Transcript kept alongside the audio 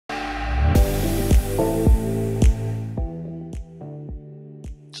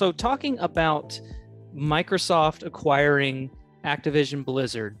So talking about Microsoft acquiring Activision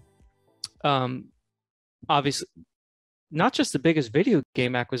Blizzard, um, obviously not just the biggest video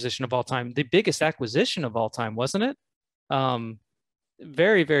game acquisition of all time, the biggest acquisition of all time, wasn't it? Um,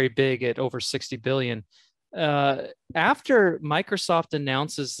 very, very big at over 60 billion. After Microsoft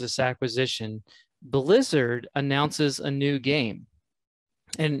announces this acquisition, Blizzard announces a new game.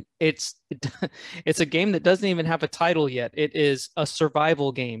 And it's a game that doesn't even have a title yet. It is a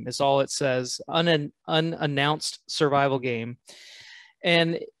survival game, is all it says, unannounced survival game.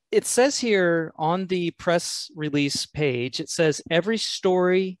 And it says here on the press release page, it says every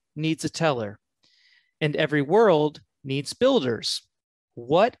story needs a teller and every world needs builders.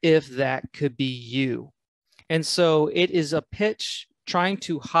 What if that could be you? And so it is a pitch trying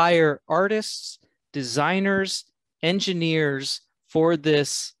to hire artists, designers, engineers for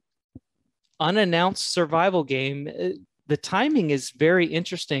this unannounced survival game. The timing is very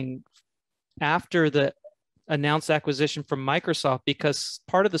interesting after the announced acquisition from Microsoft, because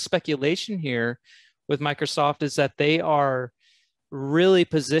part of the speculation here with Microsoft is that they are really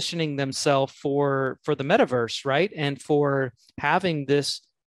positioning themselves for the metaverse, right? And for having this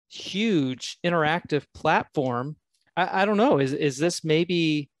huge interactive platform. I don't know, is this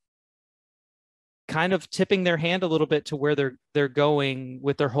maybe kind of tipping their hand a little bit to where they're going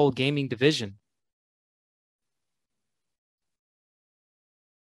with their whole gaming division?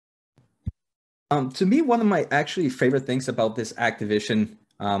 To me, one of my actually favorite things about this Activision,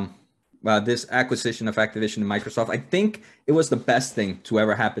 this acquisition of Activision and Microsoft, I think it was the best thing to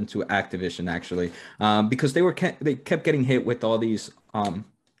ever happen to Activision, actually, because they kept getting hit with all this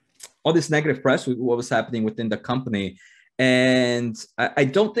negative press with what was happening within the company. And I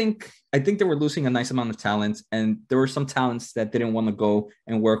think they were losing a nice amount of talent, and there were some talents that didn't want to go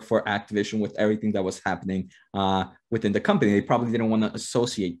and work for Activision with everything that was happening within the company. They probably didn't want to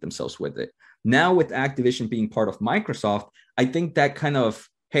associate themselves with it. Now with Activision being part of Microsoft, I think that kind of,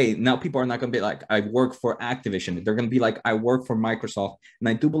 hey, now people are not going to be like, I work for Activision. They're going to be like, I work for Microsoft. And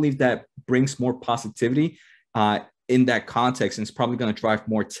I do believe that brings more positivity in that context, and it's probably going to drive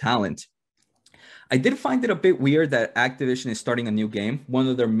more talent. I did find it a bit weird that Activision is starting a new game. One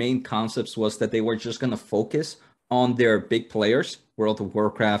of their main concepts was that they were just going to focus on their big players, World of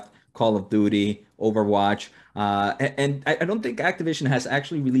Warcraft, Call of Duty, Overwatch. And I don't think Activision has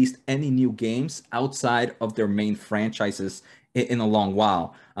actually released any new games outside of their main franchises in a long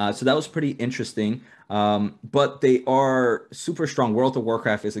while. So that was pretty interesting. But they are super strong. World of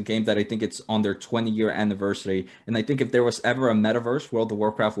Warcraft is a game that I think it's on their 20-year anniversary. And I think if there was ever a metaverse, World of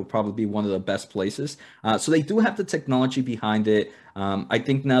Warcraft would probably be one of the best places. So they do have the technology behind it. I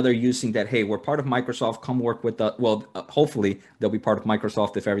think now they're using that, hey, we're part of Microsoft, come work with us. Well, hopefully they'll be part of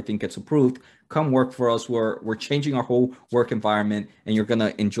Microsoft if everything gets approved. Come work for us. We're changing our whole work environment, and you're going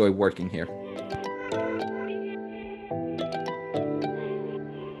to enjoy working here.